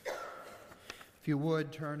If you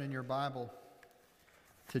would, turn in your Bible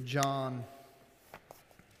to John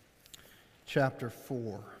chapter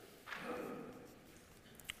 4.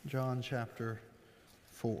 John chapter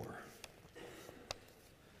 4.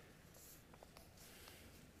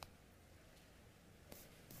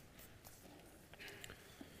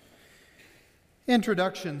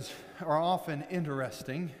 Introductions are often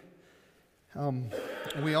interesting.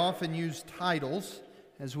 We often use titles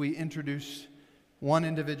as we introduce one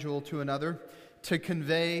individual to another to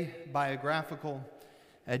convey biographical,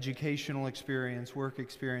 educational experience, work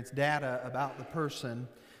experience, data about the person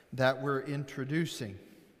that we're introducing.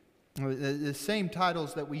 The same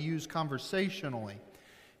titles that we use conversationally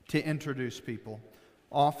to introduce people,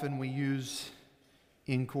 often we use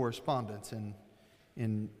in correspondence.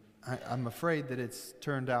 And I'm afraid that it's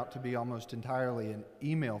turned out to be almost entirely an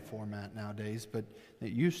email format nowadays, but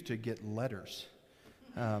it used to get letters.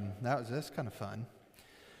 That's kind of fun.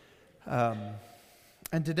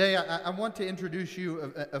 And today I want to introduce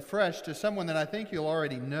you afresh to someone that I think you'll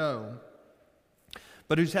already know,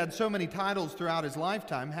 but who's had so many titles throughout his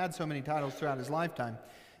lifetime,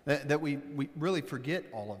 that we really forget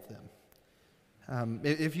all of them.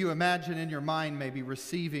 If you imagine in your mind maybe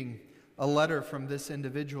receiving a letter from this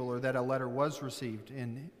individual, or that a letter was received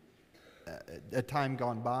in a time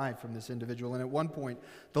gone by from this individual, and at one point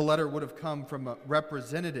the letter would have come from a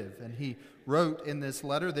representative, and he wrote in this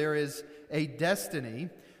letter, "There is a destiny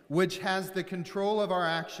which has the control of our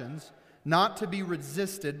actions, not to be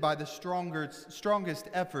resisted by the strongest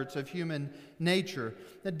efforts of human nature."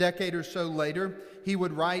 A decade or so later, he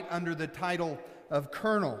would write under the title of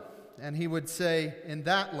Colonel, and he would say in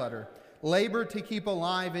that letter, "Labor to keep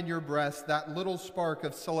alive in your breast that little spark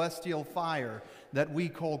of celestial fire that we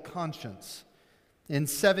call conscience." In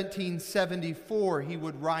 1774, he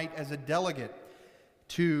would write as a delegate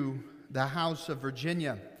to the House of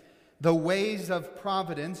Virginia, "The ways of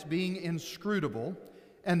providence being inscrutable,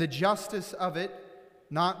 and the justice of it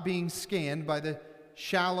not being scanned by the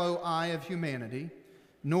shallow eye of humanity,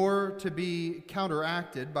 nor to be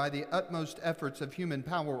counteracted by the utmost efforts of human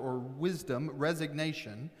power or wisdom,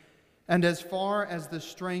 resignation, and as far as the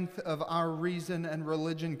strength of our reason and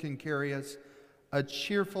religion can carry us, a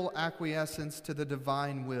cheerful acquiescence to the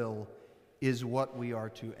divine will is what we are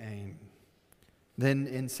to aim." Then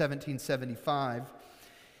in 1775,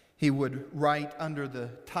 he would write under the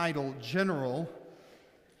title General,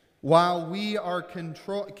 "While we are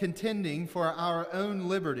contending for our own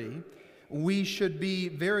liberty, we should be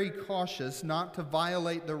very cautious not to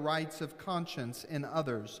violate the rights of conscience in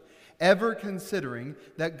others, ever considering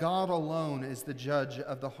that God alone is the judge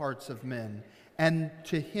of the hearts of men, and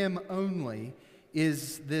to him only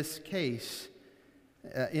is this case,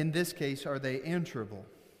 in this case are they answerable."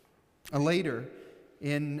 Later,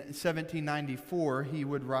 in 1794, he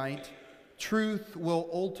would write, "Truth will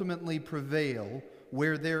ultimately prevail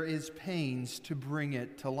where there is pains to bring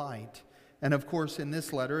it to light." And of course, in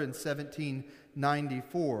this letter in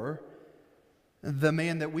 1794, the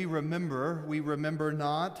man that we remember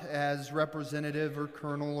not as representative or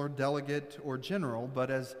colonel or delegate or general, but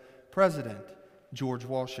as President George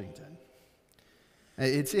Washington.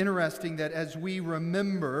 It's interesting that as we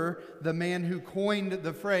remember the man who coined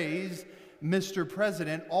the phrase, Mr.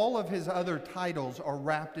 President, all of his other titles are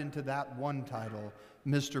wrapped into that one title,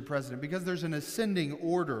 Mr. President, because there's an ascending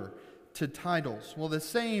order to titles. Well, the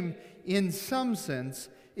same, in some sense,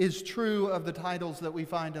 is true of the titles that we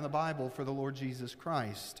find in the Bible for the Lord Jesus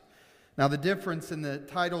Christ. Now, the difference in the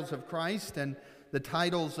titles of Christ and the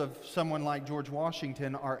titles of someone like George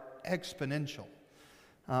Washington are exponential.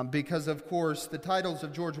 Because, of course, the titles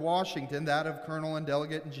of George Washington, that of Colonel and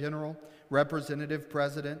Delegate and General, Representative,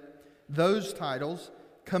 President, those titles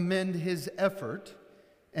commend his effort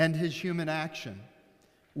and his human action,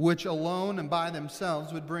 which alone and by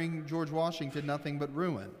themselves would bring George Washington nothing but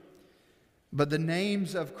ruin. But the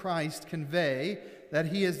names of Christ convey that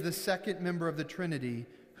he is the second member of the Trinity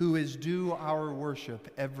who is due our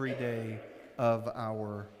worship every day of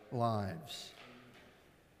our lives.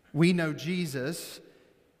 We know Jesus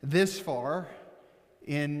this far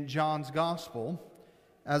in John's Gospel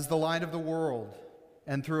as the light of the world,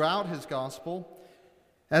 and throughout his Gospel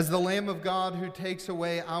as the Lamb of God who takes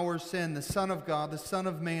away our sin, the Son of God, the Son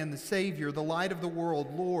of Man, the Savior, the light of the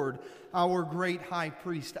world, Lord, our great high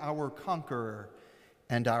priest, our conqueror,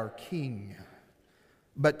 and our King.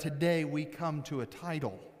 But today we come to a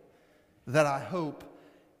title that I hope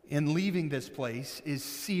in leaving this place is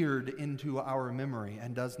seared into our memory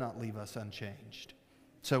and does not leave us unchanged.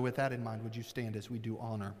 So with that in mind, would you stand as we do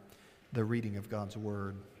honor the reading of God's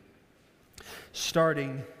Word?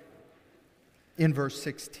 Starting in verse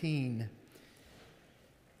 16,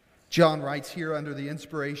 John writes here under the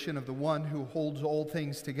inspiration of the one who holds all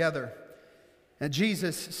things together. And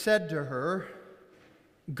Jesus said to her,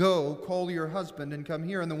 "Go, call your husband and come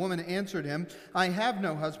here." And the woman answered him, "I have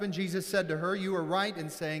no husband." Jesus said to her, "You are right in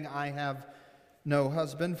saying, 'I have no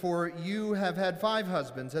husband,' for you have had 5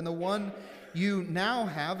 husbands, and the one you now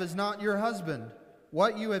have is not your husband.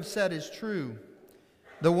 What you have said is true."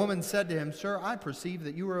 The woman said to him, "Sir, I perceive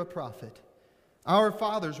that you are a prophet. Our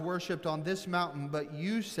fathers worshipped on this mountain, but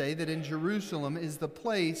you say that in Jerusalem is the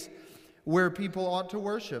place where people ought to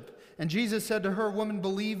worship." And Jesus said to her, "Woman,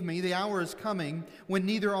 believe me, the hour is coming when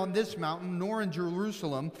neither on this mountain nor in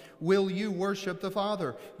Jerusalem will you worship the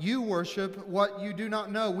Father. You worship what you do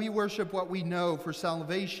not know. We worship what we know, for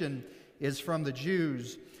salvation is from the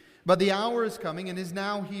Jews. But the hour is coming and is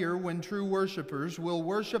now here when true worshipers will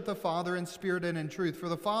worship the Father in spirit and in truth, for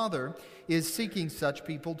the Father is seeking such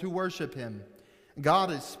people to worship him.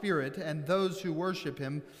 God is spirit, and those who worship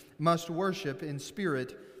him must worship in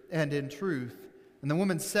spirit and in truth." And the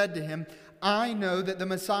woman said to him, "I know that the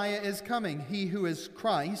Messiah is coming, he who is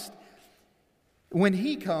Christ. When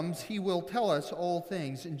he comes, he will tell us all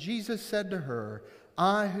things." And Jesus said to her,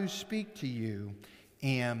 "I who speak to you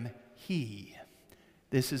am he."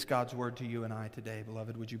 This is God's word to you and I today.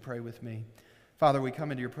 Beloved, would you pray with me? Father, we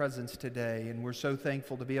come into your presence today, and we're so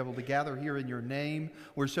thankful to be able to gather here in your name.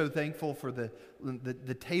 We're so thankful for the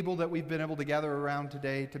table that we've been able to gather around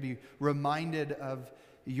today, to be reminded of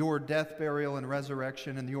your death, burial, and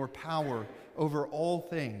resurrection, and your power over all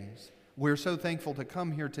things. We're so thankful to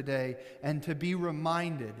come here today and to be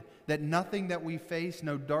reminded that nothing that we face,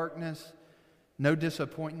 no darkness, no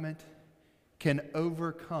disappointment, can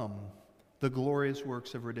overcome the glorious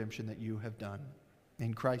works of redemption that you have done.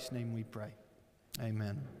 In Christ's name we pray.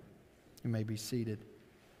 Amen. You may be seated.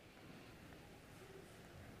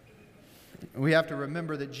 We have to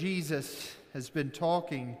remember that Jesus has been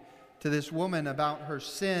talking to this woman about her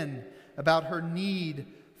sin, about her need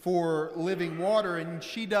for living water, and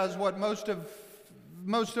she does what most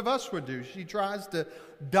of us would do. She tries to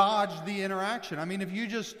dodge the interaction. I mean, if you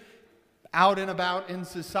just out and about in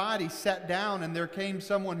society sat down and there came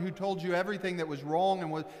someone who told you everything that was wrong and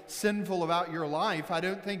was sinful about your life, I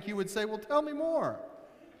don't think you would say, "Well, tell me more."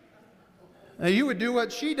 Now, you would do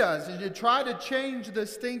what she does, and you'd try to change the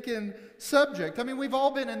stinking subject. I mean, we've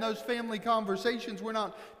all been in those family conversations. We're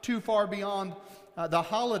not too far beyond the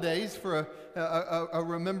holidays for a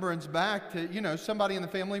remembrance back to, somebody in the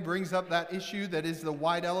family brings up that issue that is the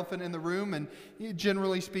white elephant in the room, and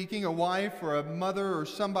generally speaking, a wife or a mother or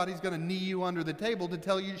somebody's going to knee you under the table to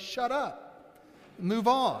tell you, "Shut up, move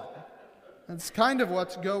on." That's kind of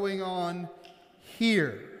what's going on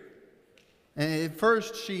here. And at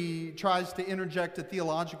first, she tries to interject a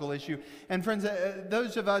theological issue. And friends,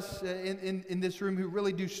 those of us in this room who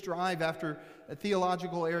really do strive after a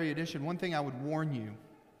theological erudition, one thing I would warn you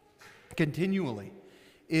continually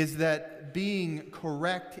is that being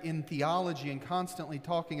correct in theology and constantly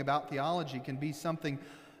talking about theology can be something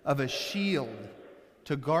of a shield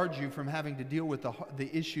to guard you from having to deal with the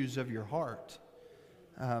issues of your heart.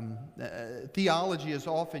 Theology is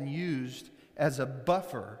often used as a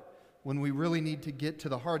buffer when we really need to get to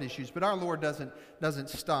the heart issues. But our Lord doesn't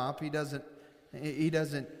stop. He doesn't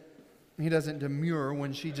demur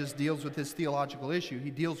when she just deals with this theological issue. He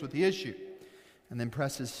deals with the issue and then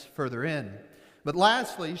presses further in. But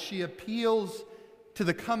lastly, she appeals to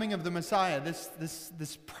the coming of the Messiah.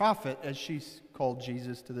 This prophet, as she's called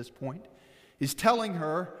Jesus to this point, is telling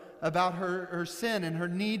her about her sin and her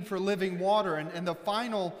need for living water. And the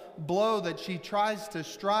final blow that she tries to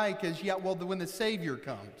strike is, when the Savior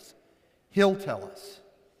comes, he'll tell us.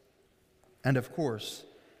 And of course,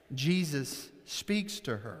 Jesus speaks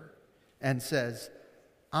to her and says,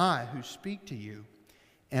 "I who speak to you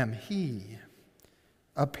am he."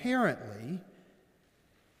 Apparently,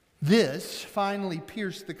 this finally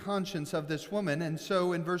pierced the conscience of this woman, and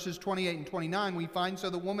so in verses 28 and 29 we find, "So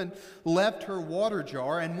the woman left her water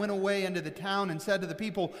jar and went away into the town and said to the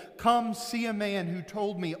people, 'Come see a man who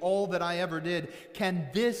told me all that I ever did. Can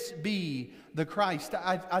this be the Christ?'"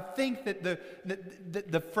 I think that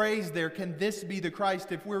the phrase there, "Can this be the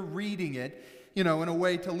Christ," if we're reading it, in a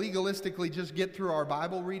way to legalistically just get through our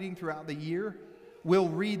Bible reading throughout the year, we'll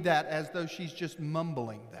read that as though she's just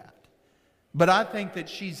mumbling that. But I think that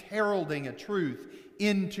she's heralding a truth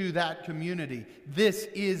into that community. This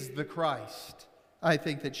is the Christ. I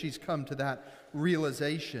think that she's come to that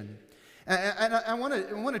realization. And I want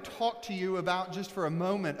to talk to you about, just for a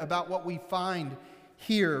moment, about what we find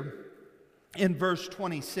here in verse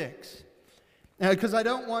 26. Because I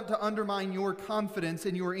don't want to undermine your confidence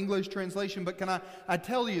in your English translation, but can I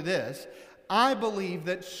tell you this? I believe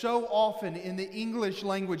that so often in the English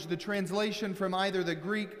language, the translation from either the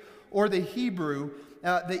Greek or the Hebrew,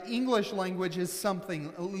 the English language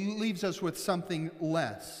leaves us with something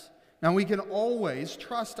less. Now, we can always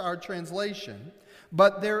trust our translation,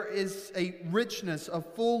 but there is a richness, a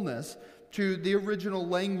fullness to the original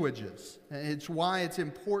languages. It's why it's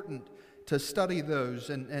important to study those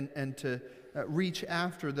and to reach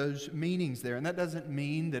after those meanings there. And that doesn't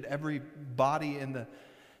mean that everybody in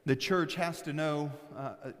the church has to know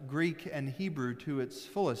Greek and Hebrew to its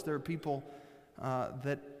fullest. There are people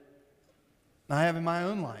that I have in my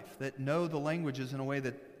own life that know the languages in a way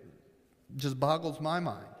that just boggles my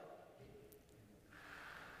mind.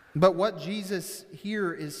 But what Jesus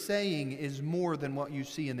here is saying is more than what you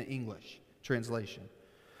see in the English translation.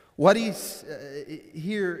 What he's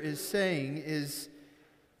here is saying is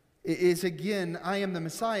again, I am the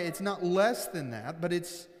Messiah. It's not less than that, but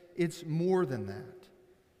it's more than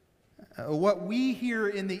that. What we hear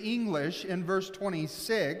in the English in verse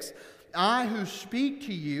 26, I who speak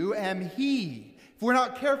to you am He. If we're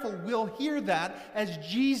not careful, we'll hear that as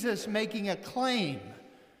Jesus making a claim,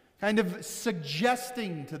 kind of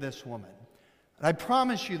suggesting to this woman. I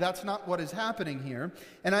promise you that's not what is happening here.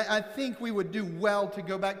 And I think we would do well to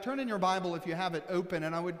go back. Turn in your Bible if you have it open,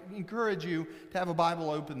 and I would encourage you to have a Bible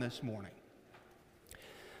open this morning.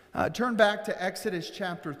 Turn back to Exodus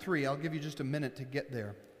chapter 3. I'll give you just a minute to get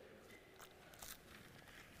there.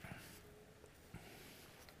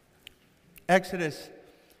 Exodus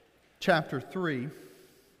chapter 3.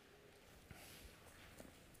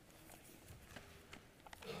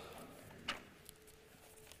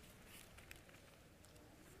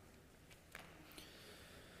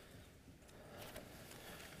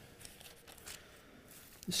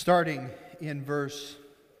 Starting in verse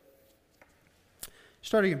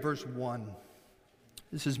 1.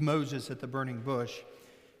 This is Moses at the burning bush.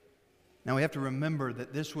 Now we have to remember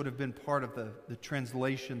that this would have been part of the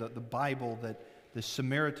translation, the Bible that the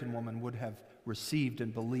Samaritan woman would have received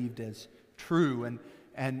and believed as true.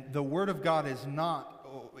 And the Word of God is not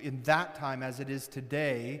in that time as it is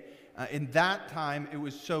today. In that time it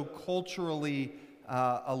was so culturally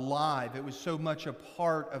alive. It was so much a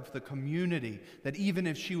part of the community that even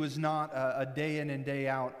if she was not a day in and day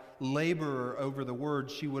out laborer over the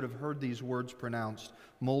word, she would have heard these words pronounced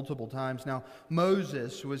multiple times. Now,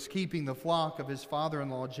 Moses was keeping the flock of his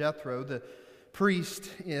father-in-law Jethro, the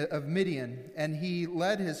priest of Midian, and he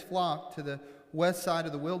led his flock to the west side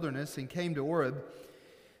of the wilderness and came to Horeb,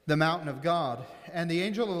 the mountain of God. And the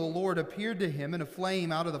angel of the Lord appeared to him in a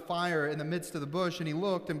flame out of the fire in the midst of the bush. And he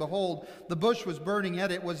looked, and behold, the bush was burning,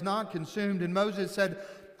 yet it was not consumed. And Moses said,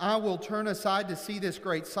 I will turn aside to see this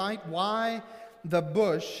great sight, why the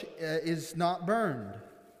bush is not burned.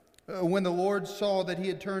 When the Lord saw that he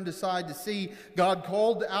had turned aside to see, God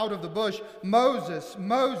called out of the bush, Moses,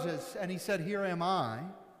 Moses. And he said, Here am I.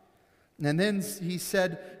 And then he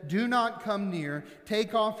said, Do not come near.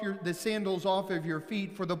 Take off the sandals off of your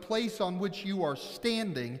feet, for the place on which you are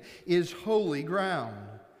standing is holy ground.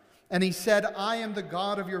 And he said, I am the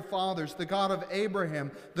God of your fathers, the God of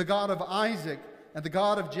Abraham, the God of Isaac, and the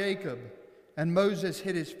God of Jacob. And Moses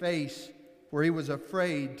hid his face, for he was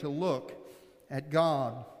afraid to look at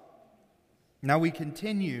God. Now we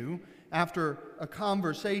continue after a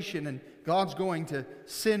conversation, and God's going to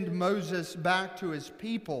send Moses back to his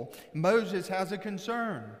people. Moses has a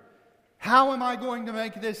concern. How am I going to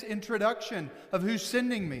make this introduction of who's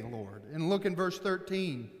sending me, Lord? And look in verse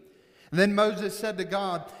 13. And then Moses said to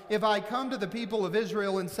God, If I come to the people of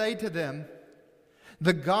Israel and say to them,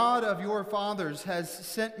 The God of your fathers has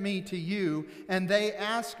sent me to you, and they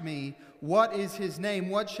ask me, What is his name?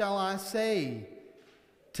 What shall I say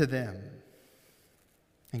to them?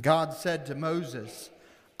 And God said to Moses,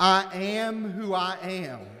 I am who I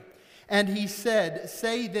am. And he said,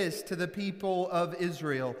 Say this to the people of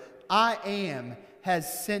Israel, I am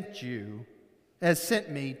has sent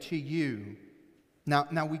me to you.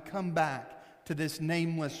 Now we come back to this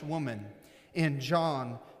nameless woman in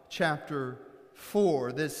John chapter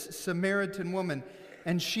 4, this Samaritan woman,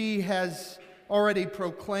 and she has already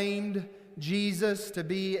proclaimed Jesus to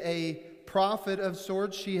be a prophet of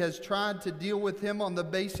sorts. She has tried to deal with him on the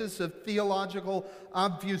basis of theological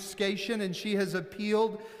obfuscation, and she has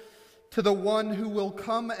appealed to the one who will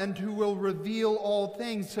come and who will reveal all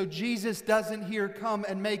things. So Jesus doesn't here come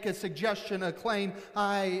and make a suggestion, a claim,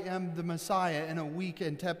 I am the Messiah, in a weak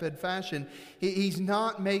and tepid fashion. He's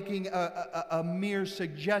not making a mere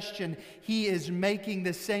suggestion. He is making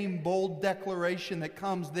the same bold declaration that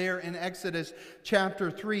comes there in Exodus chapter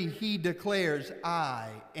 3. He declares, I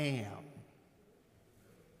am.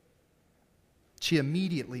 She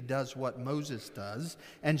immediately does what Moses does,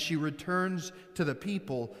 and she returns to the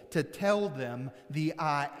people to tell them, the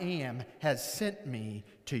I Am has sent me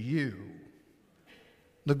to you.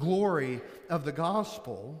 The glory of the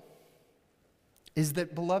gospel is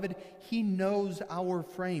that, beloved, He knows our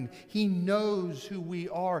frame. He knows who we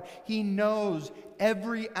are. He knows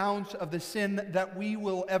every ounce of the sin that we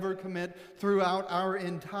will ever commit throughout our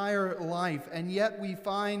entire life. And yet we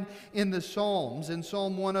find in the Psalms, in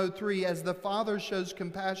Psalm 103, as the Father shows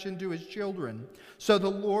compassion to His children, so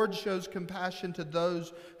the Lord shows compassion to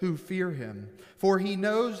those who fear Him. For He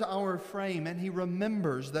knows our frame, and He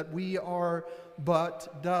remembers that we are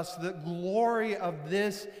but dust. The glory of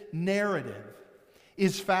this narrative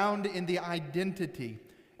is found in the identity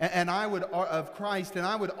of Christ, and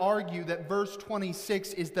I would argue that verse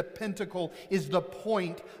 26 is the pinnacle, is the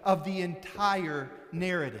point of the entire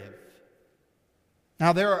narrative.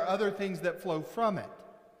 Now, there are other things that flow from it,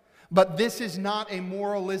 but this is not a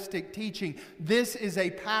moralistic teaching. This is a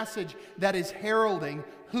passage that is heralding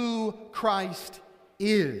who Christ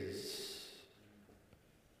is.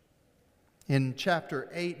 In chapter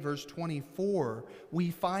 8, verse 24,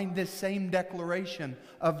 we find this same declaration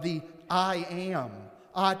of the I am.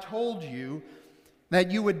 I told you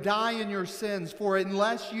that you would die in your sins, for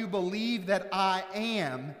unless you believe that I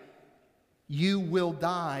am, you will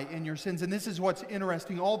die in your sins. And this is what's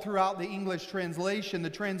interesting. All throughout the English translation, the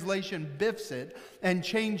translation biffs it and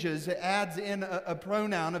changes. It adds in a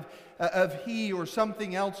pronoun of he or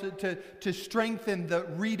something else to strengthen the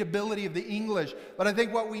readability of the English. But I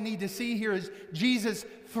think what we need to see here is Jesus,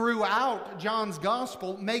 throughout John's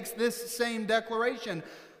gospel, makes this same declaration.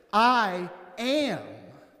 I am.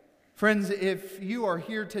 Friends, if you are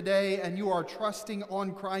here today and you are trusting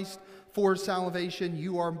on Christ for salvation,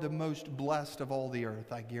 you are the most blessed of all the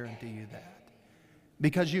earth. I guarantee you that.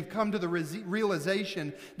 Because you've come to the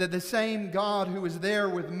realization that the same God who was there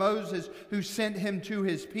with Moses, who sent him to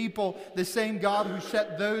his people, the same God who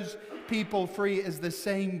set those people free, is the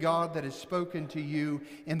same God that has spoken to you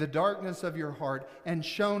in the darkness of your heart and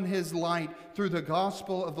shown His light through the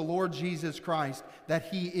gospel of the Lord Jesus Christ, that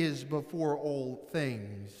He is before all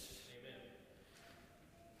things.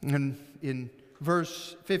 Amen. And in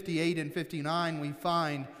verse 58 and 59, we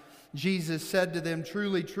find Jesus said to them,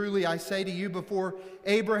 truly, truly, I say to you, before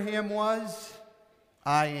Abraham was,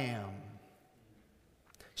 I am.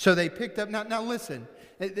 So they picked up, now listen,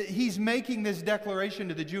 He's making this declaration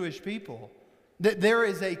to the Jewish people. That there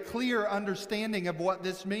is a clear understanding of what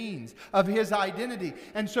this means, of His identity.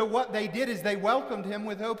 And so what they did is they welcomed Him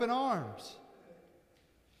with open arms.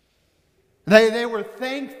 They were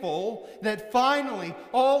thankful that finally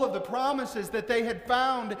all of the promises that they had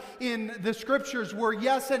found in the Scriptures were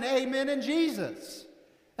yes and amen in Jesus.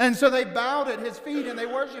 And so they bowed at His feet and they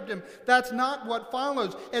worshiped Him. That's not what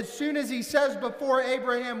follows. As soon as He says, before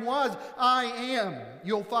Abraham was, I am,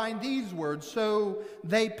 you'll find these words. So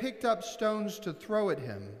they picked up stones to throw at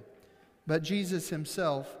Him. But Jesus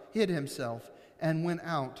Himself hid Himself and went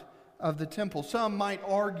out of the temple. Some might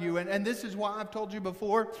argue, and this is why I've told you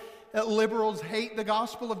before, that liberals hate the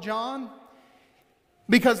Gospel of John.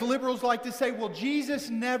 Because liberals like to say, well, Jesus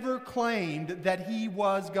never claimed that He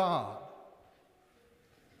was God.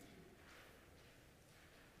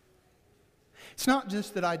 It's not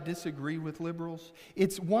just that I disagree with liberals.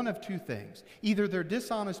 It's one of two things. Either they're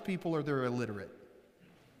dishonest people or they're illiterate.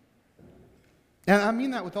 And I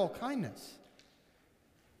mean that with all kindness.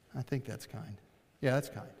 I think that's kind. Yeah, that's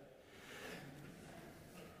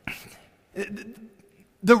kind.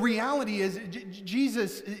 The reality is,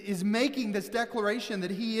 Jesus is making this declaration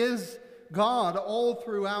that He is God all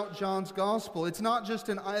throughout John's gospel. It's not just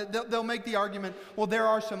they'll make the argument, well, there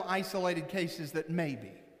are some isolated cases that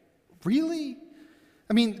maybe. Really?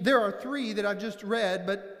 I mean, there are 3 that I've just read,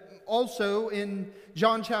 but also in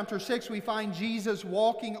John chapter 6, we find Jesus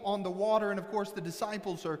walking on the water, and of course the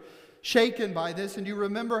disciples are shaken by this. And you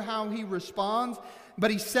remember how He responds?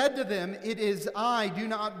 But He said to them, it is I, do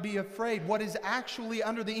not be afraid. What is actually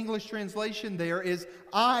under the English translation there is,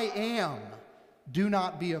 I am, do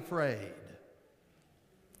not be afraid.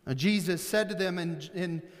 Now, Jesus said to them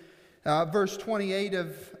in verse 28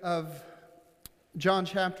 of John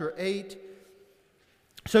chapter 8,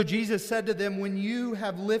 so Jesus said to them, when you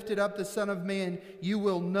have lifted up the Son of Man, you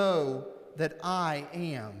will know that I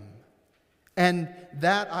am. And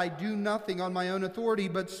that I do nothing on my own authority,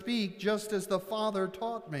 but speak just as the Father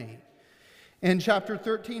taught me. In chapter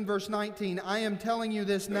 13, verse 19, I am telling you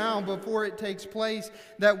this now before it takes place,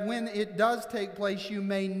 that when it does take place, you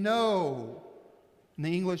may know. And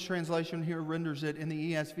the English translation here renders it in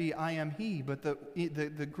the ESV, I am He. But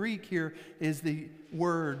the Greek here is the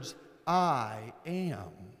words, I am.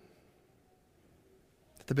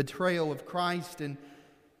 the betrayal of Christ. In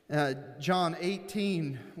John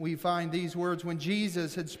 18, we find these words. When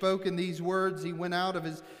Jesus had spoken these words, he went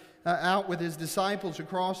out with his disciples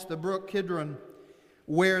across the brook Kidron,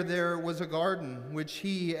 where there was a garden, which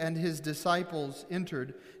he and his disciples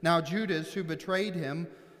entered. Now Judas, who betrayed him,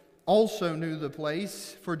 also knew the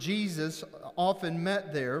place, for Jesus often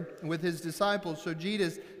met there with his disciples. So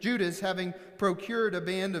Judas, having procured a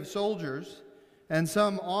band of soldiers and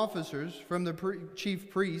some officers from the chief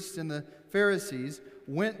priests and the Pharisees,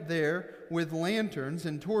 went there with lanterns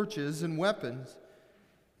and torches and weapons.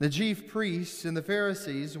 The chief priests and the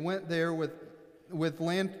Pharisees went there with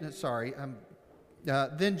lanterns.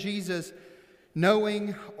 Then Jesus,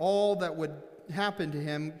 knowing all that would happen to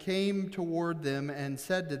him, came toward them and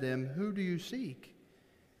said to them, "Who do you seek?"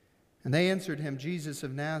 And they answered him, "Jesus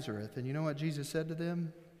of Nazareth." And you know what Jesus said to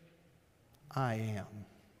them? "I am."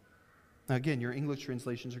 Now again, your English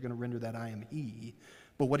translations are going to render that "I am he."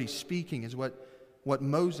 But what he's speaking is what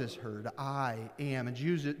Moses heard, "I am." And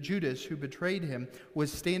Judas, who betrayed him,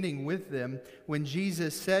 was standing with them. When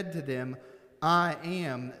Jesus said to them, "I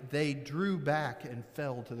am," they drew back and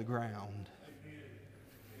fell to the ground.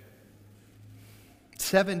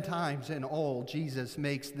 7 times in all, Jesus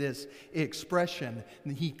makes this expression.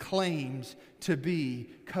 He claims to be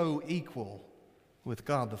co-equal with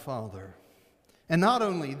God the Father. And not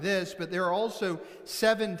only this, but there are also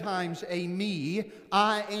 7 times a me,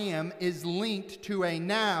 "I am," is linked to a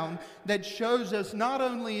noun that shows us not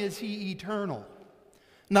only is he eternal,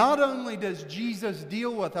 not only does Jesus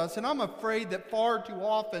deal with us, and I'm afraid that far too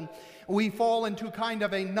often we fall into kind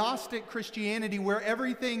of a Gnostic Christianity where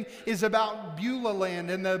everything is about Beulah land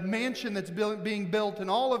and the mansion that's being built and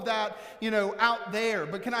all of that, out there.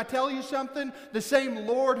 But can I tell you something? The same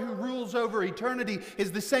Lord who rules over eternity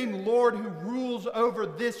is the same Lord who rules over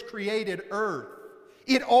this created earth.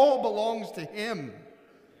 It all belongs to Him.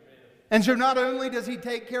 And so not only does He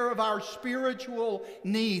take care of our spiritual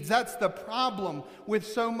needs, that's the problem with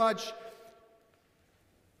so much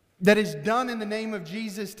that is done in the name of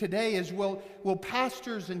Jesus today, is will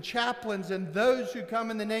pastors and chaplains and those who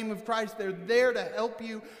come in the name of Christ, they're there to help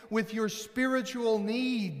you with your spiritual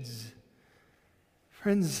needs.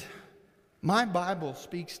 Friends, my Bible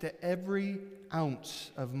speaks to every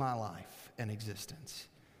ounce of my life and existence.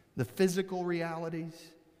 The physical realities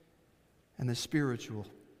and the spiritual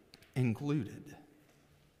included.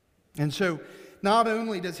 And so not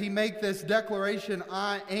only does he make this declaration,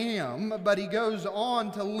 "I am," but he goes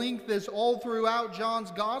on to link this all throughout John's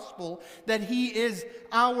gospel, that he is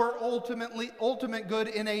our ultimate good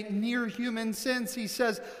in a near human sense. He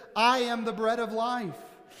says, "I am the bread of life.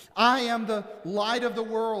 I am the light of the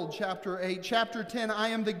world," chapter 8. Chapter 10, "I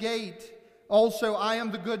am the gate." Also, "I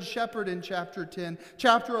am the good shepherd" in chapter 10.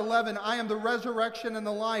 Chapter 11, "I am the resurrection and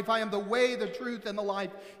the life. I am the way, the truth, and the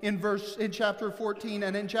life" in chapter 14.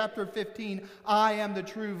 And in chapter 15, "I am the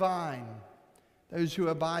true vine. Those who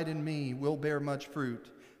abide in me will bear much fruit.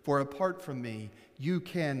 For apart from me, you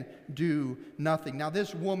can do nothing." Now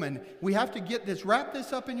this woman, we have to wrap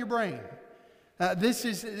this up in your brain.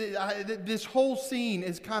 This whole scene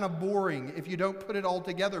is kind of boring if you don't put it all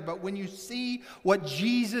together. But when you see what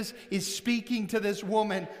Jesus is speaking to this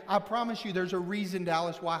woman, I promise you there's a reason,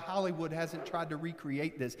 Dallas, why Hollywood hasn't tried to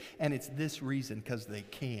recreate this. And it's this reason, because they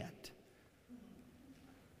can't.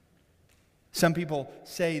 Some people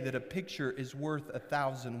say that a picture is worth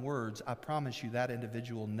 1,000 words. I promise you that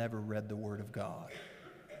individual never read the Word of God.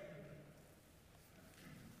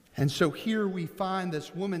 And so here we find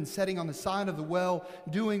this woman sitting on the side of the well,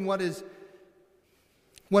 doing what is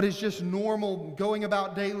just normal, going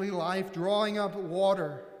about daily life, drawing up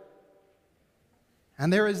water.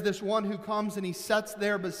 And there is this one who comes and he sits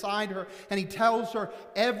there beside her and he tells her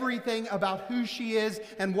everything about who she is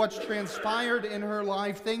and what's transpired in her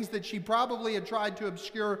life, things that she probably had tried to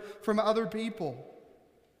obscure from other people.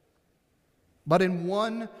 But in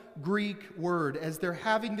one Greek word, as they're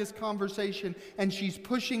having this conversation and she's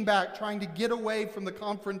pushing back, trying to get away from the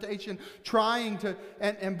confrontation, trying to,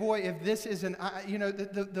 and boy, if this isn't,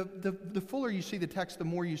 the fuller you see the text, the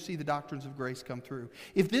more you see the doctrines of grace come through.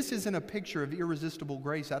 If this isn't a picture of irresistible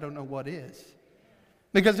grace, I don't know what is.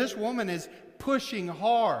 Because this woman is pushing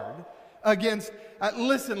hard against,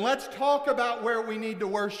 listen, let's talk about where we need to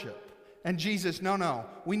worship. And Jesus, no,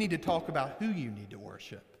 we need to talk about who you need to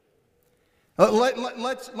worship.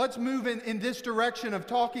 Let's move in this direction of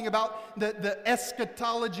talking about the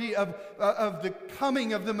eschatology of the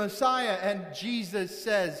coming of the Messiah. And Jesus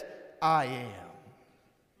says, "I am."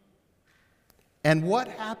 And what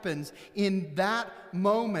happens in that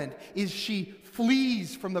moment is she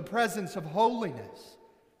flees from the presence of holiness.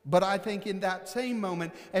 But I think in that same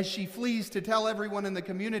moment, as she flees to tell everyone in the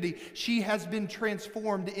community, she has been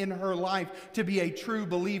transformed in her life to be a true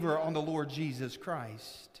believer on the Lord Jesus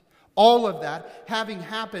Christ. All of that having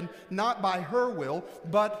happened not by her will,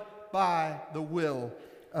 but by the will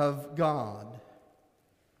of God.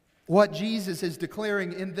 What Jesus is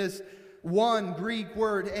declaring in this one Greek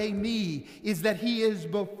word, eimi, is that He is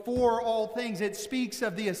before all things. It speaks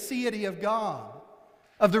of the aseity of God,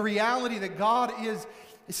 of the reality that God is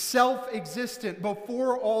self-existent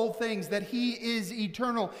before all things, that He is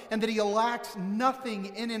eternal, and that He lacks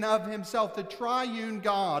nothing in and of Himself. The triune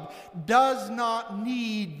God does not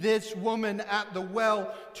need this woman at the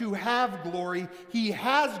well to have glory. He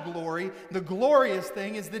has glory. The glorious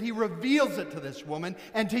thing is that He reveals it to this woman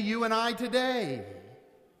and to you and I today.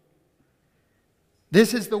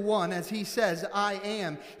 This is the one, as He says, I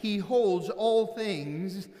am. He holds all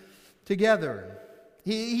things together.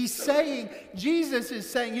 He's saying, Jesus is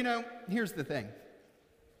saying, here's the thing.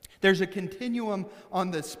 There's a continuum on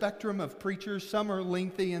the spectrum of preachers. Some are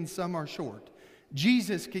lengthy and some are short.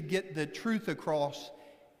 Jesus could get the truth across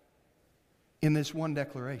in this one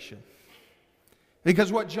declaration.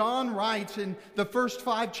 Because what John writes in the first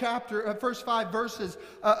five verses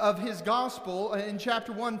of his gospel, in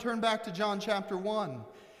chapter 1, turn back to John chapter 1.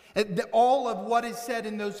 All of what is said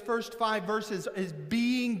in those first 5 verses is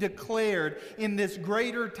being declared in this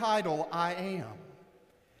greater title, I am.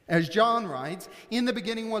 As John writes, in the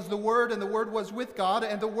beginning was the Word, and the Word was with God,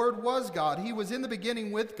 and the Word was God. He was in the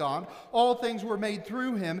beginning with God. All things were made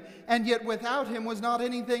through Him, and yet without Him was not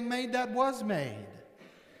anything made that was made.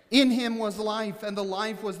 In Him was life, and the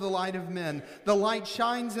life was the light of men. The light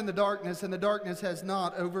shines in the darkness, and the darkness has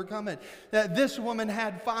not overcome it. This woman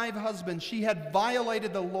had 5 husbands. She had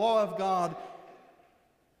violated the law of God.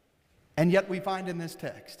 And yet we find in this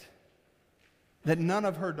text that none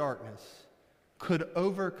of her darkness could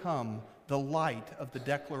overcome the light of the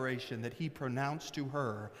declaration that He pronounced to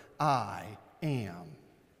her, I am.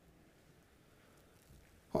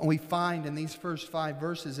 What we find in these first 5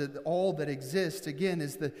 verses that all that exists, again,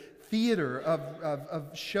 is the theater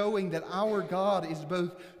of showing that our God is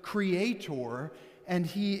both creator and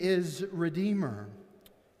He is redeemer.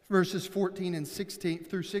 Verses 14 and 16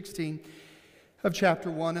 through 16 of chapter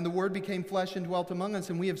 1, and the Word became flesh and dwelt among us,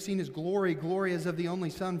 and we have seen His glory, glory as of the only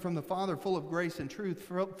Son from the Father, full of grace and truth,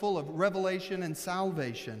 full of revelation and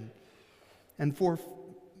salvation. And for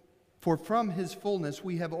from His fullness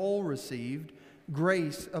we have all received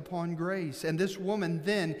grace upon grace. And this woman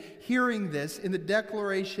then, hearing this in the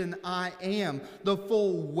declaration, I am, the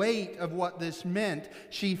full weight of what this meant,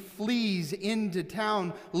 she flees into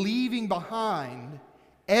town, leaving behind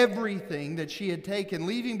everything that she had taken,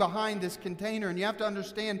 leaving behind this container. And you have to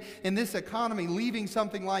understand, in this economy, leaving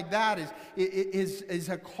something like that is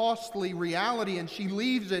a costly reality. And she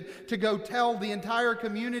leaves it to go tell the entire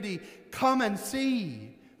community, come and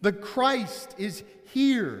see, the Christ is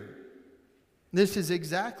here. This is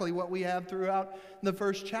exactly what we have throughout the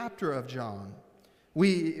first chapter of John.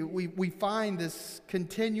 We find this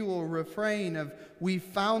continual refrain of, we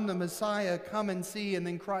found the Messiah, come and see, and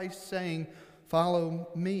then Christ saying, follow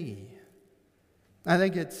me. I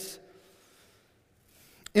think it's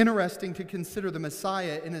interesting to consider the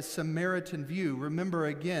Messiah in a Samaritan view. Remember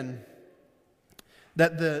again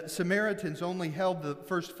that the Samaritans only held the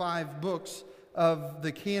first 5 books of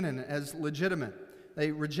the canon as legitimate. They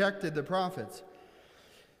rejected the prophets.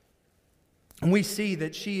 And we see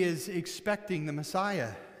that she is expecting the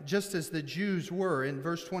Messiah, just as the Jews were in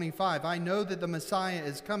verse 25. I know that the Messiah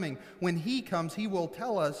is coming. When He comes, He will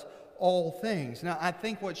tell us all things. Now, I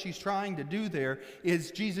think what she's trying to do there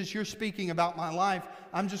is, Jesus, you're speaking about my life.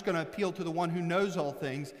 I'm just going to appeal to the one who knows all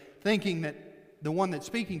things, thinking that the one that's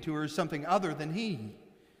speaking to her is something other than He.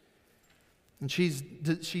 And she's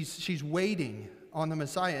waiting on the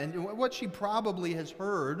Messiah. And what she probably has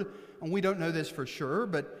heard, and we don't know this for sure,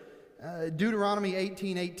 but Deuteronomy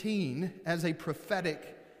 18:18 as a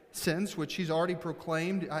prophetic sense, which she's already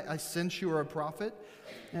proclaimed, I sense you are a prophet.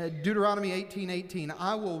 Deuteronomy 18:18,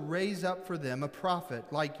 I will raise up for them a prophet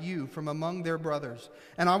like you from among their brothers,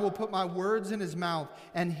 and I will put my words in his mouth,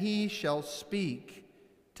 and he shall speak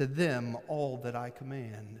to them all that I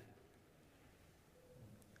command.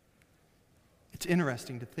 It's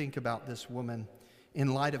interesting to think about this woman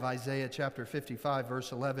in light of Isaiah chapter 55,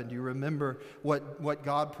 verse 11. Do you remember what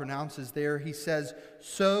God pronounces there? He says,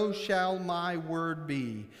 so shall my word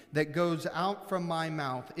be that goes out from my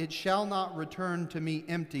mouth. It shall not return to me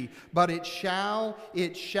empty, but it shall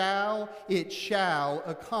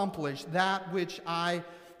accomplish that which I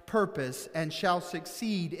purpose and shall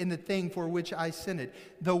succeed in the thing for which I sent it.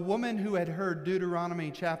 The woman who had heard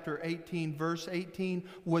Deuteronomy chapter 18, verse 18,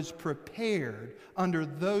 was prepared under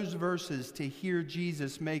those verses to hear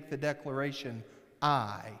Jesus make the declaration,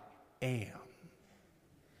 I am.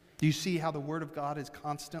 Do you see how the Word of God is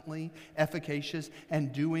constantly efficacious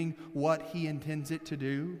and doing what He intends it to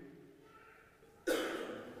do?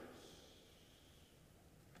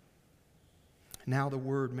 Now the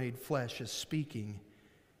Word made flesh is speaking.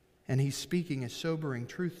 And He's speaking a sobering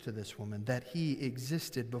truth to this woman, that He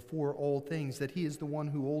existed before all things, that He is the one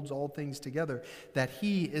who holds all things together, that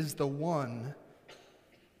He is the one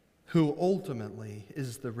who ultimately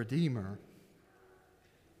is the Redeemer.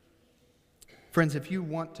 Friends, if you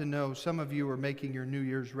want to know, some of you are making your New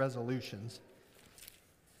Year's resolutions.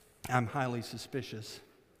 I'm highly suspicious.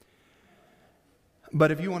 But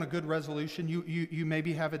if you want a good resolution, you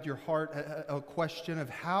maybe have at your heart a question of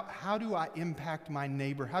how do I impact my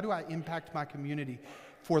neighbor? How do I impact my community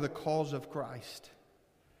for the cause of Christ?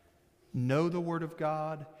 Know the Word of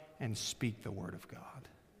God and speak the Word of God.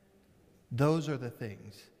 Those are the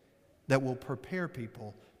things that will prepare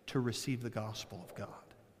people to receive the gospel of God.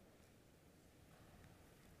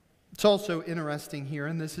 It's also interesting here,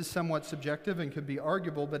 and this is somewhat subjective and could be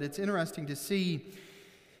arguable, but it's interesting to see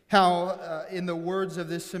how, in the words of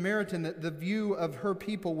this Samaritan, that the view of her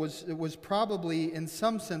people was probably, in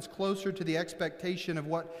some sense, closer to the expectation of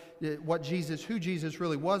who Jesus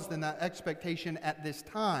really was than that expectation at this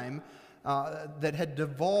time that had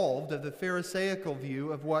devolved of the Pharisaical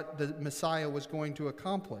view of what the Messiah was going to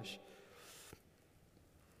accomplish.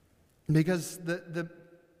 Because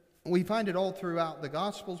we find it all throughout the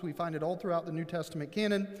Gospels, we find it all throughout the New Testament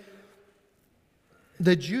canon.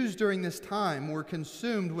 The Jews during this time were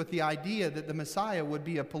consumed with the idea that the Messiah would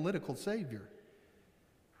be a political savior.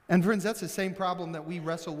 And friends, that's the same problem that we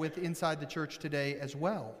wrestle with inside the church today as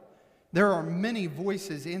well. There are many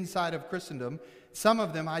voices inside of Christendom. Some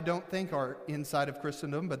of them I don't think are inside of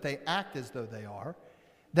Christendom, but they act as though they are,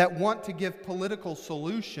 that want to give political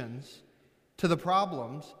solutions to the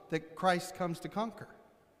problems that Christ comes to conquer.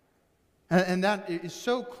 And that is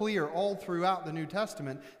so clear all throughout the New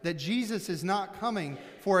Testament that Jesus is not coming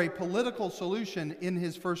for a political solution in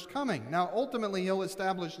His first coming. Now, ultimately, He'll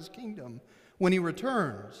establish His kingdom when He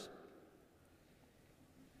returns.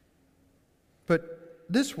 But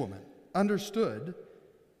this woman understood,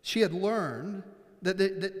 she had learned that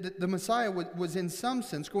the Messiah was in some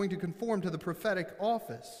sense going to conform to the prophetic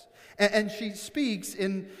office. And she speaks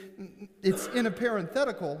it's in a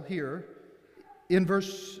parenthetical here, in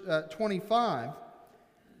verse 25,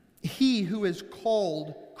 He who is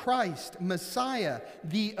called Christ, Messiah,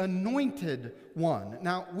 the Anointed One.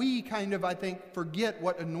 Now, we kind of, I think, forget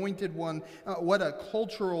what Anointed One, what a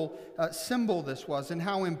cultural symbol this was and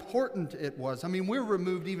how important it was. I mean, we're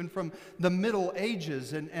removed even from the Middle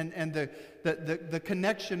Ages and the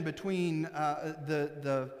connection between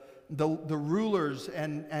the rulers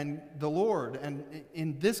and the Lord. And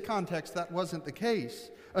in this context, that wasn't the case.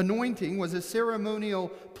 Anointing was a ceremonial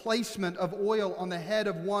placement of oil on the head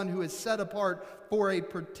of one who is set apart for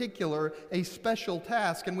a special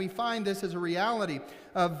task. And we find this as a reality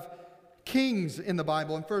of kings in the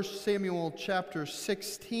Bible. In 1 Samuel chapter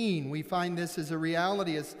 16, we find this as a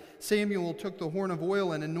reality as Samuel took the horn of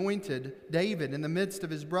oil and anointed David in the midst of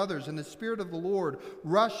his brothers. And the Spirit of the Lord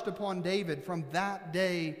rushed upon David from that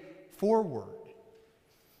day forward.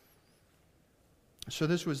 So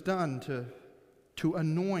this was done to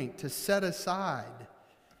anoint, to set aside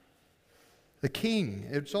the king.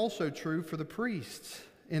 It's also true for the priests.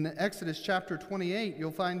 In Exodus chapter 28,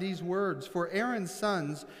 you'll find these words, For Aaron's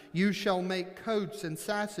sons you shall make coats and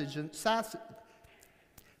sashes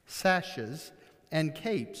and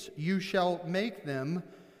capes. You shall make them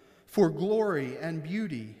for glory and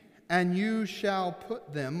beauty. And you shall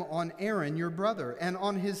put them on Aaron your brother, and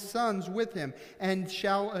on his sons with him, and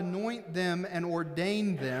shall anoint them and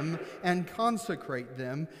ordain them and consecrate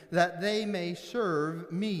them, that they may serve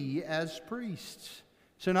me as priests.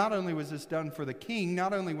 So not only was this done for the king,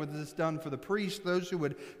 not only was this done for the priests, those who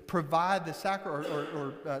would provide the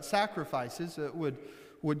sacrifices,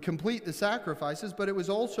 would complete the sacrifices, but it was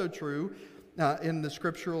also true in the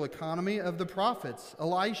scriptural economy of the prophets.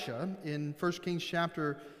 Elisha, in 1 Kings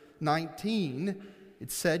chapter 19,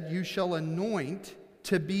 it said, You shall anoint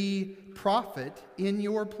to be prophet in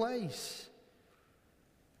your place.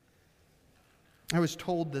 I was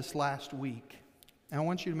told this last week, and I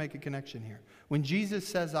want you to make a connection here. When Jesus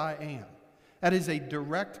says, I am, that is a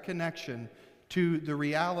direct connection to the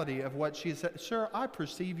reality of what she said. Sir, I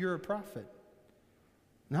perceive you're a prophet.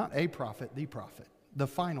 Not a prophet, the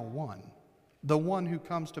final one. the one who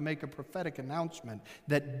comes to make a prophetic announcement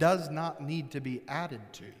that does not need to be added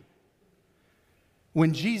to.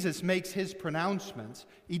 When Jesus makes his pronouncements,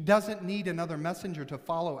 he doesn't need another messenger to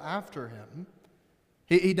follow after him.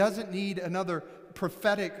 He doesn't need another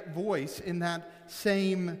prophetic voice in that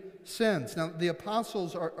same sense. Now, the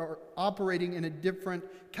apostles are operating in a different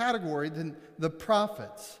category than the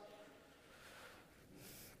prophets.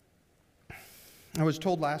 I was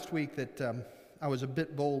told last week that I was a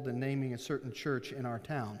bit bold in naming a certain church in our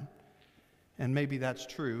town. And maybe that's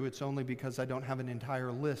true. It's only because I don't have an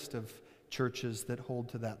entire list of churches that hold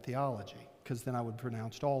to that theology, because then I would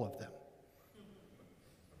pronounce all of them.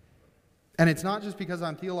 And it's not just because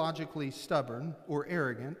I'm theologically stubborn or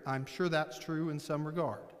arrogant. I'm sure that's true in some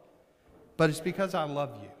regard. But it's because I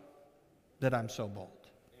love you that I'm so bold.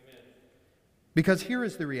 Amen. Because here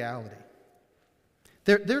is the reality.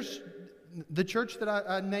 There's the church that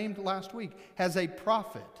I named last week has a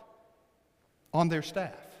prophet on their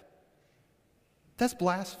staff. That's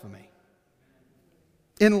blasphemy.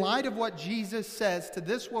 In light of what Jesus says to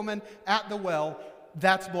this woman at the well,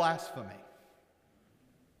 that's blasphemy.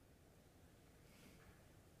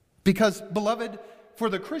 Because, beloved, for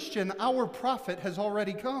the Christian, our prophet has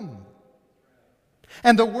already come.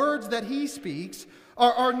 And the words that he speaks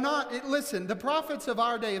are not, listen, the prophets of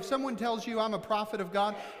our day, if someone tells you I'm a prophet of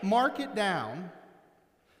God, mark it down.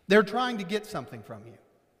 They're trying to get something from you.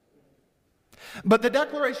 But the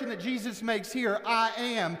declaration that Jesus makes here, I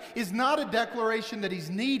am, is not a declaration that he's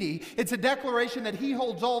needy. It's a declaration that he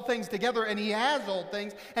holds all things together and he has all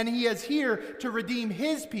things, and he is here to redeem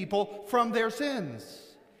his people from their sins.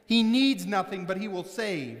 He needs nothing, but he will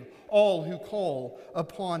save all who call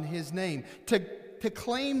upon his name. To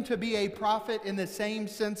claim to be a prophet in the same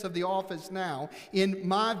sense of the office now, in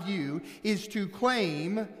my view, is to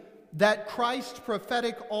claim that Christ's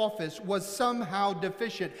prophetic office was somehow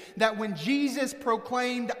deficient. That when Jesus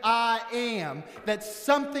proclaimed, I am, that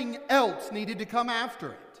something else needed to come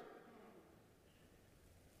after it.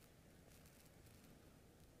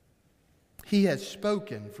 He has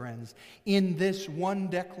spoken, friends, in this one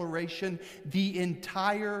declaration, the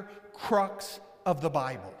entire crux of the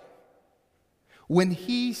Bible. When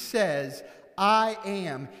he says, I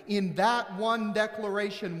am, in that one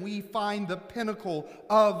declaration we find the pinnacle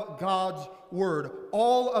of God's Word.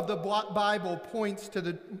 All of the Bible points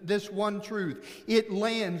to this one truth. It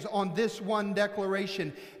lands on this one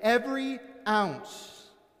declaration. Every ounce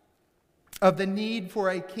of the need for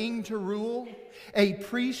a king to rule, a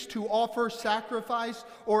priest to offer sacrifice,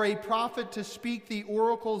 or a prophet to speak the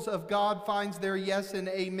oracles of God finds their yes and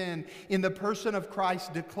amen in the person of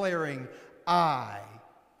Christ declaring, I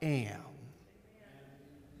am.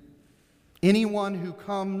 Anyone who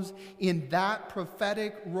comes in that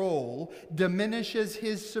prophetic role diminishes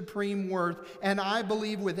his supreme worth, and I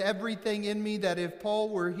believe with everything in me that if Paul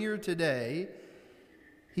were here today,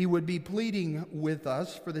 he would be pleading with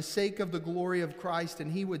us for the sake of the glory of Christ,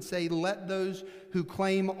 and he would say, let those who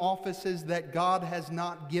claim offices that God has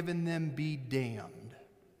not given them be damned.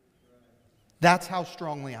 That's how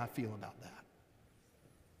strongly I feel about that.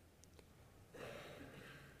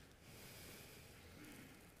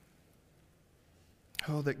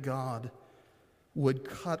 Oh, that God would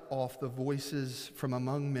cut off the voices from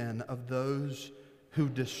among men of those who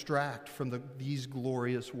distract from these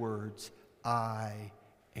glorious words, I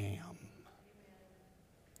am.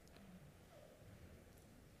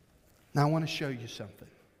 Now I want to show you something.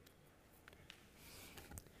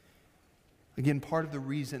 Again, part of the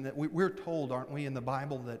reason that we're told, aren't we, in the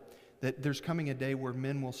Bible that there's coming a day where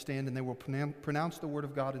men will stand and they will pronounce the Word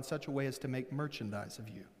of God in such a way as to make merchandise of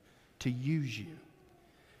you, to use you.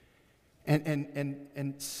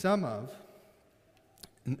 And some of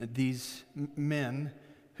these men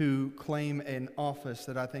who claim an office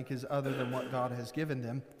that I think is other than what God has given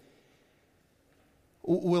them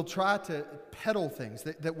will try to peddle things.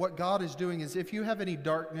 That what God is doing is, if you have any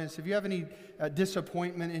darkness, if you have any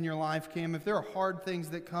disappointment in your life, Kim, if there are hard things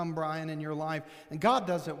that come, Brian, in your life, and God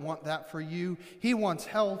doesn't want that for you. He wants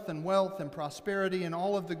health and wealth and prosperity and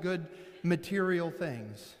all of the good material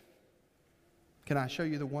things. Can I show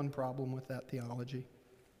you the one problem with that theology?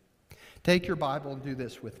 Take your Bible and do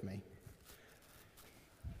this with me.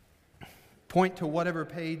 Point to whatever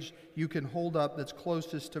page you can hold up that's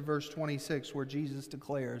closest to verse 26 where Jesus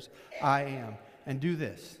declares, I am. And do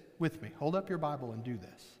this with me. Hold up your Bible and do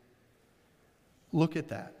this. Look at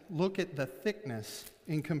that. Look at the thickness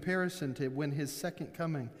in comparison to when his second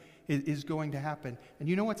coming is going to happen. And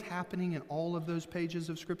you know what's happening in all of those pages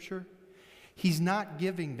of Scripture? He's not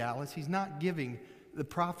giving, Dallas, he's not giving the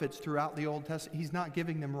prophets throughout the Old Testament, he's not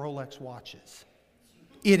giving them Rolex watches.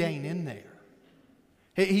 It ain't in there.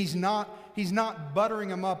 He's not buttering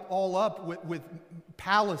them all up with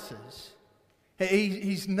palaces.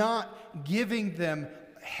 He's not giving them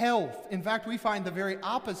health. In fact, we find the very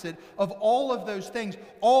opposite of all of those things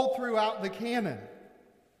all throughout the canon.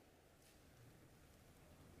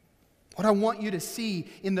 What I want you to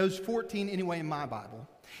see in those 14, anyway in my Bible,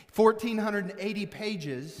 1,480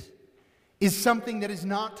 pages is something that is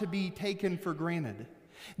not to be taken for granted.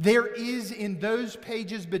 There is in those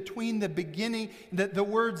pages between the beginning, the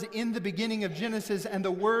words in the beginning of Genesis and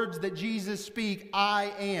the words that Jesus speak,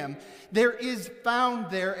 I am. There is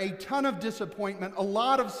found there a ton of disappointment, a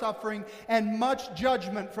lot of suffering, and much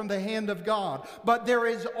judgment from the hand of God. But there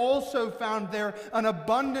is also found there an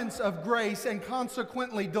abundance of grace and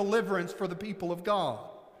consequently deliverance for the people of God.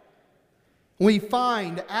 We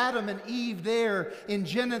find Adam and Eve there in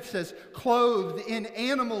Genesis clothed in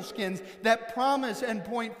animal skins that promise and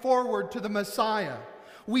point forward to the Messiah.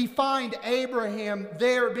 We find Abraham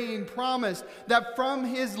there being promised that from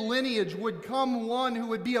his lineage would come one who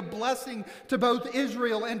would be a blessing to both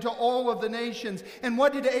Israel and to all of the nations. And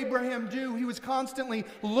what did Abraham do? He was constantly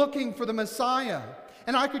looking for the Messiah.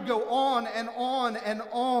 And I could go on and on and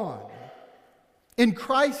on. In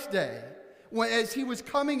Christ's day, as he was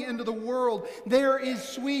coming into the world, there is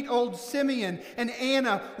sweet old Simeon and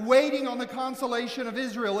Anna waiting on the consolation of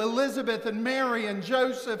Israel, Elizabeth and Mary and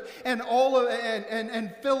Joseph and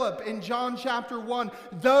and Philip in John chapter 1.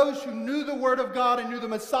 Those who knew the Word of God and knew the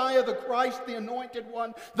Messiah, the Christ, the Anointed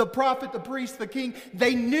One, the prophet, the priest, the king,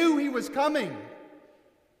 they knew he was coming.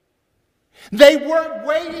 They weren't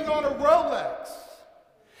waiting on a Rolex.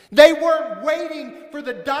 They weren't waiting for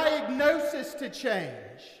the diagnosis to change.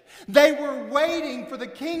 They were waiting for the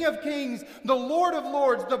King of Kings, the Lord of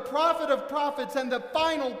Lords, the Prophet of Prophets, and the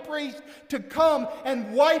final priest to come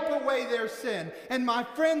and wipe away their sin. And my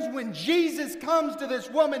friends, when Jesus comes to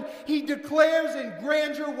this woman, he declares in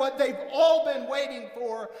grandeur what they've all been waiting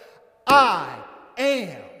for: I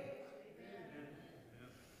am.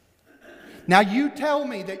 Now you tell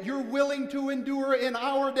me that you're willing to endure in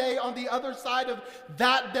our day on the other side of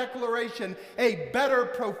that declaration a better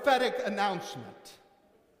prophetic announcement.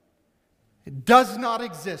 It does not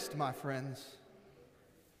exist, my friends.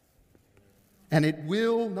 And it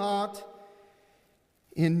will not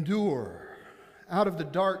endure. Out of the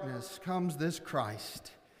darkness comes this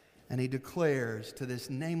Christ, and he declares to this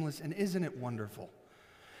nameless, and isn't it wonderful?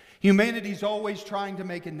 Humanity's always trying to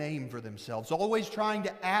make a name for themselves, always trying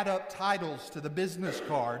to add up titles to the business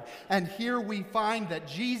card. And here we find that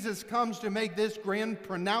Jesus comes to make this grand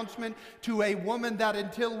pronouncement to a woman that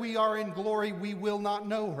until we are in glory, we will not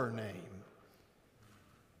know her name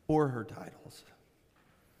or her titles.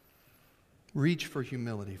 Reach for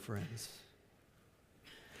humility, friends.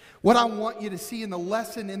 What I want you to see in the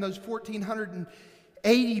lesson in those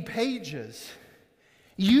 1,480 pages,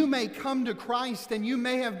 you may come to Christ and you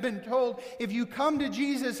may have been told, if you come to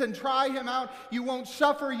Jesus and try him out, you won't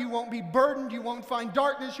suffer, you won't be burdened, you won't find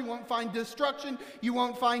darkness, you won't find destruction, you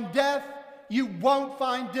won't find death, you won't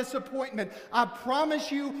find disappointment. I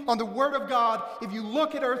promise you on the Word of God, if you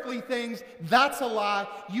look at earthly things, that's a lie.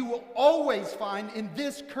 You will always find in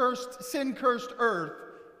this cursed, sin-cursed earth,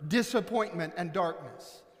 disappointment and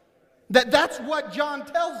darkness. That's what John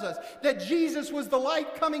tells us, that Jesus was the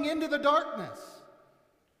light coming into the darkness.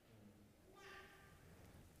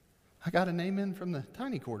 I got an amen from the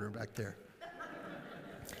tiny quarter back there.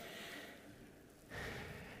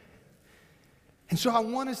 And so I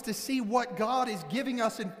want us to see what God is giving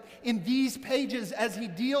us in these pages as he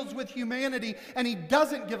deals with humanity, and he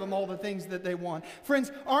doesn't give them all the things that they want.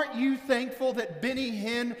 Friends, aren't you thankful that Benny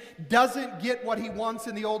Hinn doesn't get what he wants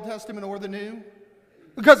in the Old Testament or the New?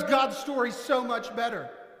 Because God's story is so much better.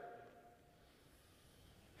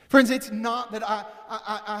 Friends, it's not that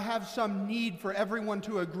I have some need for everyone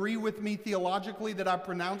to agree with me theologically that I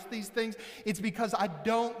pronounce these things. It's because I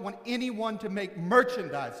don't want anyone to make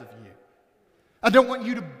merchandise of you. I don't want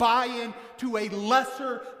you to buy into a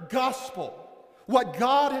lesser gospel. What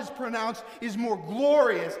God has pronounced is more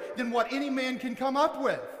glorious than what any man can come up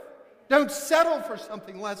with. Don't settle for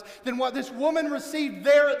something less than what this woman received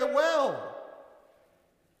there at the well.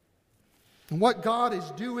 And what God is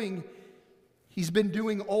doing, he's been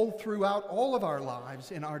doing all throughout all of our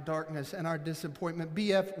lives in our darkness and our disappointment.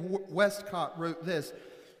 B.F. Westcott wrote this: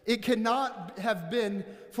 "It cannot have been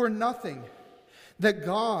for nothing that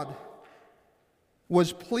God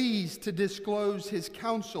was pleased to disclose his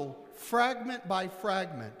counsel fragment by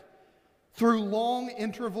fragment through long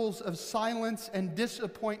intervals of silence and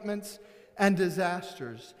disappointments and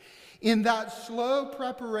disasters. In that slow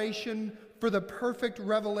preparation for the perfect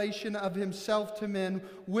revelation of himself to men,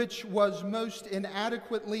 which was most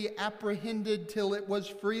inadequately apprehended till it was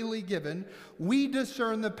freely given, we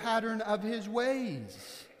discern the pattern of his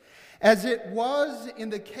ways. As it was in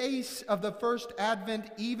the case of the first advent,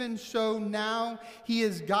 even so now he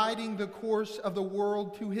is guiding the course of the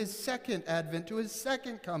world to his second advent, to his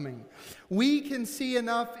second coming. We can see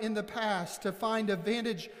enough in the past to find a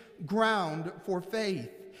vantage ground for faith.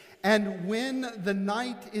 And when the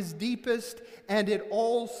night is deepest and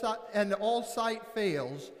all sight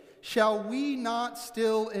fails, shall we not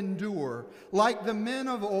still endure, like the men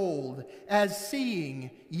of old, as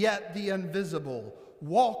seeing yet the invisible,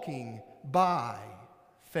 walking by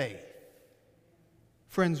faith?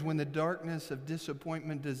 Friends, when the darkness of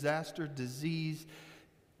disappointment, disaster, disease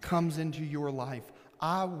comes into your life,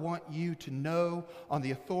 I want you to know on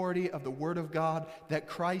the authority of the Word of God that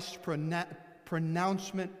Christ's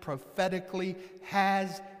pronouncement prophetically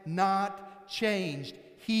has not changed.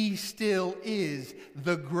 He still is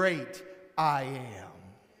the great I am.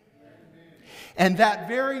 And that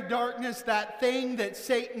very darkness, that thing that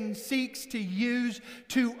Satan seeks to use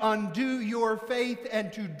to undo your faith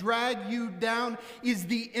and to drag you down, is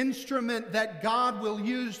the instrument that God will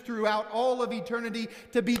use throughout all of eternity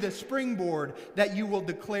to be the springboard that you will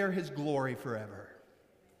declare his glory forever.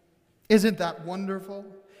 Isn't that wonderful?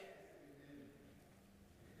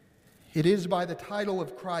 It is by the title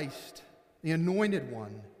of Christ, the Anointed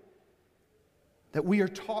One, that we are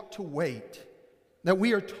taught to wait, that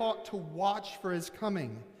we are taught to watch for his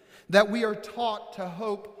coming, that we are taught to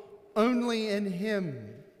hope only in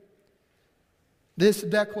him. This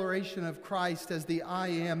declaration of Christ as the I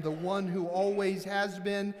am, the one who always has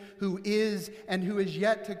been, who is, and who is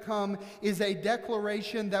yet to come, is a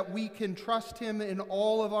declaration that we can trust him in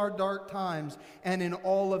all of our dark times and in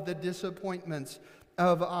all of the disappointments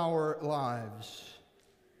of our lives.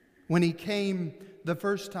 When he came the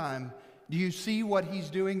first time, do you see what he's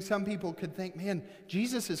doing? Some people could think, man,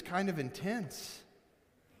 Jesus is kind of intense.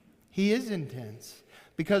 He is intense.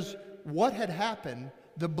 Because what had happened,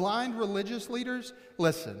 the blind religious leaders,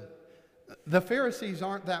 listen, the Pharisees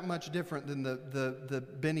aren't that much different than the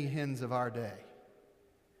Benny Hinns of our day.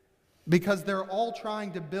 Because they're all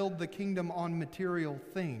trying to build the kingdom on material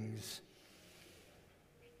things.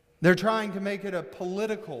 They're trying to make it a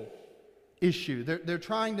political issue. They're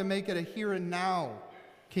trying to make it a here and now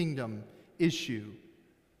kingdom issue.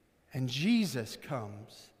 And Jesus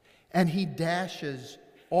comes and he dashes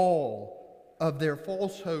all of their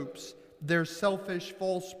false hopes, their selfish,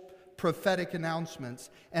 false prophetic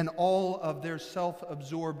announcements, and all of their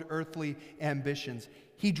self-absorbed earthly ambitions.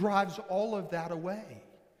 He drives all of that away.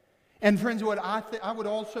 And friends, what I would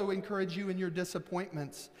also encourage you in your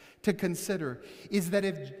disappointments to consider is that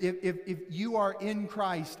if you are in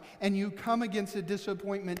Christ and you come against a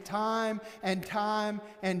disappointment time and time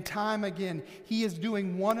and time again, he is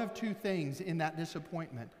doing one of two things in that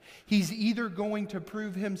disappointment. He's either going to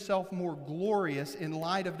prove himself more glorious in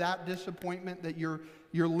light of that disappointment that you're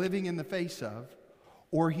living in the face of,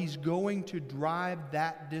 or he's going to drive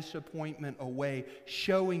that disappointment away,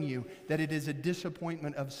 showing you that it is a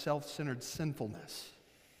disappointment of self-centered sinfulness.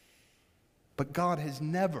 But God has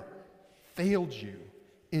never failed you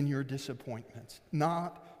in your disappointments.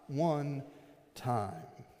 Not one time.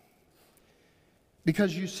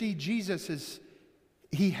 Because you see,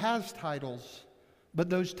 he has titles, but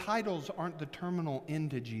those titles aren't the terminal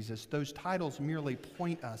end to Jesus. Those titles merely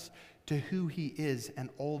point us to who he is and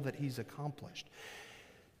all that he's accomplished.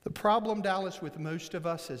 The problem, Dallas, with most of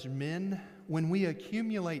us as men, when we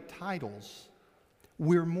accumulate titles,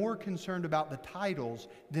 we're more concerned about the titles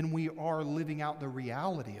than we are living out the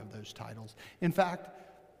reality of those titles. In fact,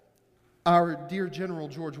 our dear General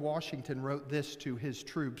George Washington wrote this to his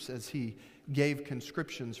troops as he gave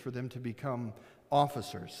conscriptions for them to become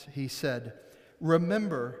officers. He said,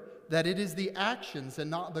 "Remember that it is the actions and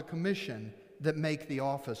not the commission that make the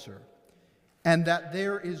officer, and that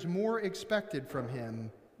there is more expected from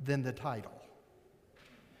him than the title."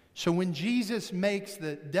 So when Jesus makes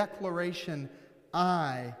the declaration,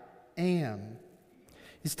 I am,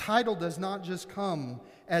 his title does not just come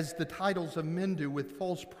as the titles of men do with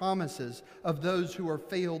false promises of those who are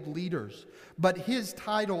failed leaders. But his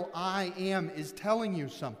title, I am, is telling you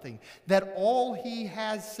something, that all he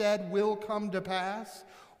has said will come to pass,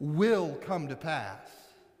 will come to pass.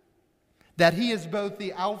 That he is both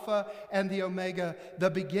the Alpha and the Omega, the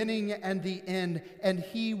beginning and the end, and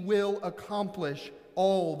he will accomplish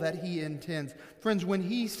all that he intends. Friends, when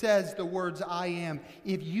he says the words, I am,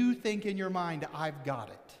 if you think in your mind, I've got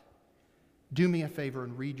it, do me a favor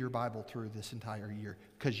and read your Bible through this entire year,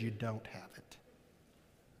 because you don't have it.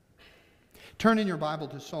 Turn in your Bible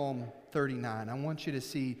to Psalm 39. I want you to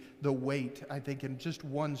see the weight, I think, in just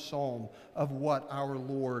one psalm of what our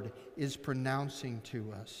Lord is pronouncing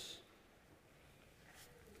to us.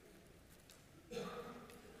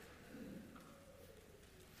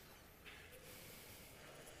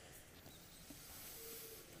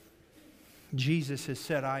 Jesus has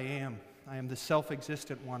said, I am the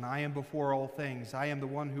self-existent one. I am before all things. I am the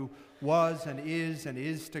one who was and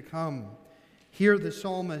is to come. Here the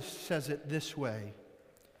psalmist says it this way.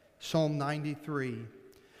 Psalm 93.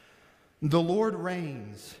 The Lord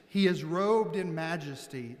reigns. He is robed in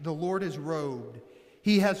majesty. The Lord is robed.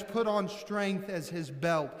 He has put on strength as his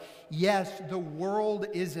belt. Yes, the world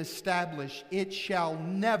is established. It shall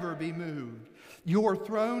never be moved. Your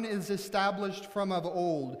throne is established from of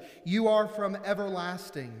old. You are from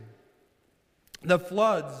everlasting. The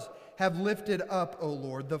floods have lifted up, O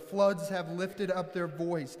Lord. The floods have lifted up their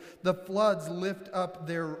voice. The floods lift up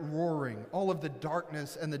their roaring. All of the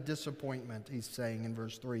darkness and the disappointment, he's saying in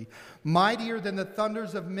verse 3. Mightier than the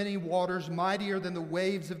thunders of many waters, mightier than the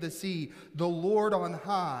waves of the sea, the Lord on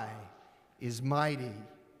high is mighty.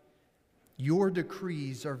 Your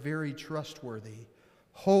decrees are very trustworthy.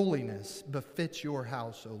 Holiness befits your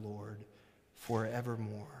house, O Lord,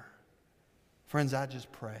 forevermore. Friends, I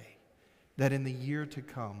just pray that in the year to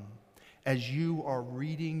come, as you are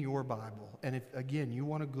reading your Bible, and if, again, you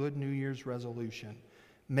want a good New Year's resolution,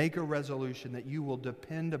 make a resolution that you will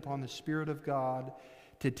depend upon the Spirit of God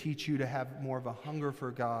to teach you to have more of a hunger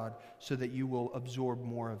for God so that you will absorb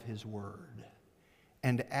more of His Word.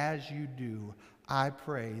 And as you do, I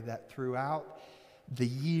pray that throughout the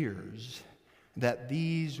years, that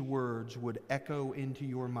these words would echo into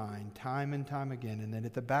your mind time and time again, and then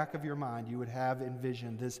at the back of your mind you would have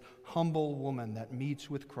envisioned this humble woman that meets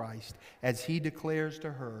with Christ as He declares to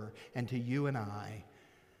her and to you and I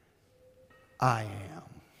am.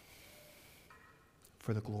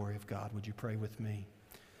 For the glory of God, would you pray with me?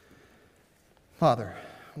 Father,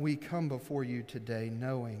 we come before you today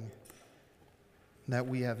knowing that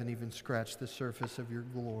we haven't even scratched the surface of your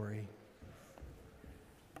glory.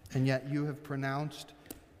 And yet you have pronounced,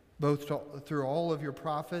 both through all of your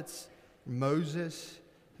prophets, Moses,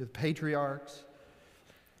 the patriarchs,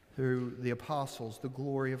 through the apostles, the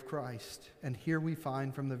glory of Christ. And here we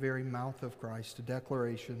find from the very mouth of Christ a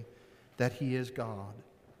declaration that He is God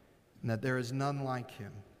and that there is none like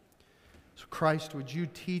Him. So Christ, would you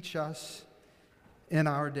teach us in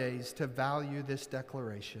our days to value this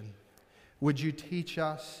declaration? Would you teach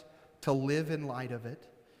us to live in light of it,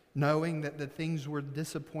 knowing that the things we're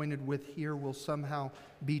disappointed with here will somehow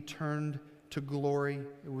be turned to glory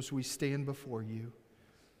as we stand before you.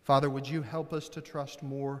 Father, would you help us to trust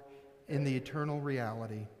more in the eternal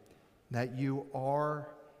reality that you are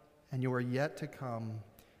and you are yet to come,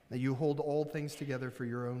 that you hold all things together for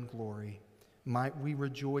your own glory. Might we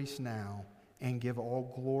rejoice now and give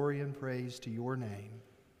all glory and praise to your name.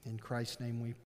 In Christ's name we pray.